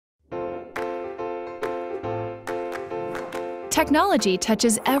Technology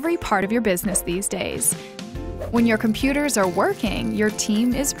touches every part of your business these days. When your computers are working, your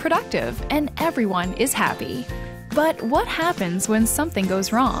team is productive and everyone is happy. But what happens when something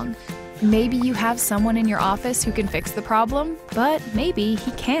goes wrong? Maybe you have someone in your office who can fix the problem, but maybe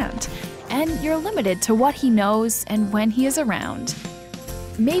he can't, and you're limited to what he knows and when he is around.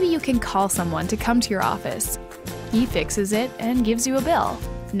 Maybe you can call someone to come to your office. He fixes it and gives you a bill.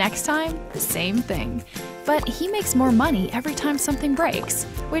 Next time, the same thing. But he makes more money every time something breaks,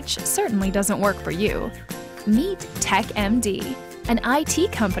 which certainly doesn't work for you. Meet TechMD, an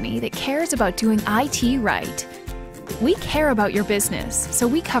IT company that cares about doing IT right. We care about your business, so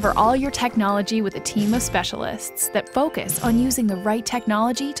we cover all your technology with a team of specialists that focus on using the right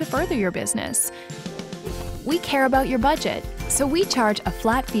technology to further your business. We care about your budget, so we charge a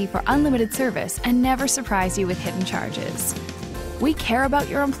flat fee for unlimited service and never surprise you with hidden charges. We care about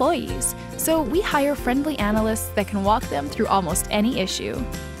your employees, so we hire friendly analysts that can walk them through almost any issue.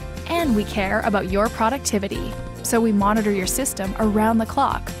 And we care about your productivity, so we monitor your system around the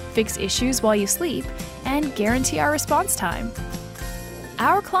clock, fix issues while you sleep, and guarantee our response time.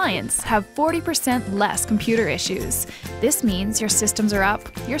 Our clients have 40% less computer issues. This means your systems are up,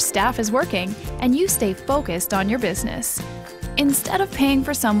 your staff is working, and you stay focused on your business. Instead of paying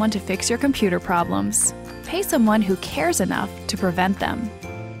for someone to fix your computer problems, pay someone who cares enough to prevent them.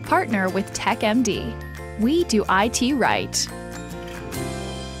 Partner with TechMD. We do IT right.